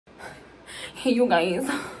Hey you guys,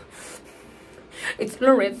 it's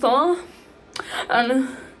Lorenzo, and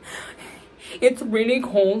it's really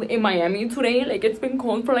cold in Miami today. Like, it's been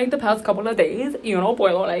cold for like the past couple of days. Yo no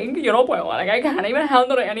puedo, like I can't even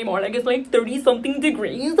handle it anymore. Like, it's like 30 something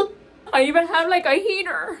degrees. I even have like a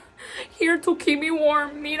heater here to keep me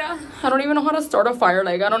warm. Mira, I don't even know how to start a fire.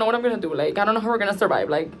 Like, I don't know what I'm gonna do. Like, I don't know how we're gonna survive.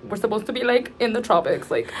 Like, we're supposed to be like in the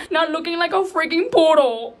tropics, like not looking like a freaking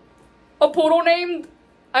poodle. A poodle named,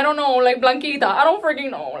 I don't know, like Blanquita. I don't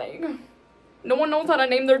freaking know. Like, no one knows how to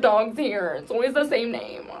name their dogs here. It's always the same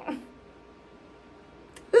name.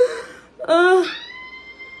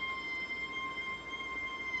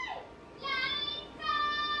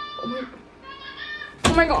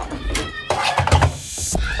 Oh my god.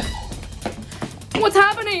 What's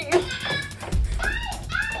happening?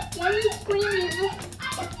 Why are you screaming?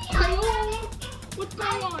 Hello? What's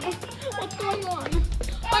going on? What's going on?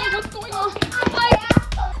 Ay, what's going on? Ay.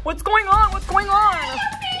 What's going on? What's going on?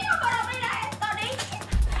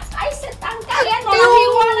 Ay, se están cayendo las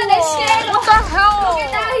iguanas del cielo. What the hell? Look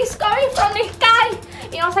at that, he's coming from the sky.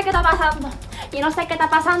 Y no sé qué está pasando. Y no sé qué está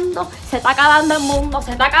pasando. Se está acabando el mundo.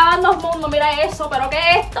 Se está acabando el mundo. Mira eso. ¿Pero qué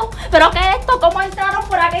es esto? ¿Pero qué es esto? ¿Cómo entraron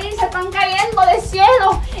por aquí y se están cayendo del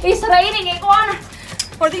cielo? It's raining iguanas.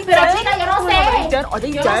 Are they Pero dead? chica, yo no sé. Are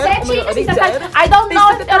they Yo dead? no sé, Oh my God, chica, are si they se están... dead? I don't They know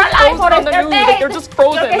said if that they're they're alive frozen or on if the they're news. Like, dead. they're just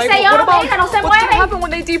frozen. Yo qué Like, sé yo, what about mira, no se what's gonna mueven. happen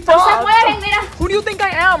when they No se defrost? mueven, mira. Who do you think I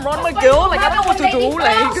am? Ron McGill? Like, I don't know what to do.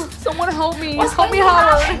 Like, someone help me. Help me,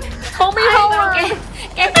 Howard. Help me, Howard.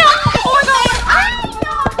 ¿Qué? Oh my god. Ay,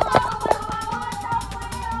 no.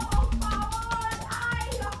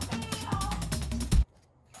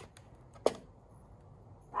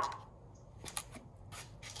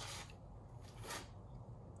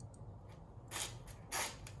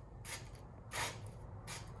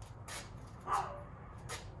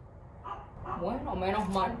 Bueno, menos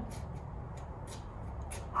mal.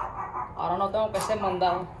 Ahora no tengo que ser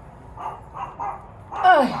mandado.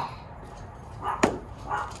 Ay.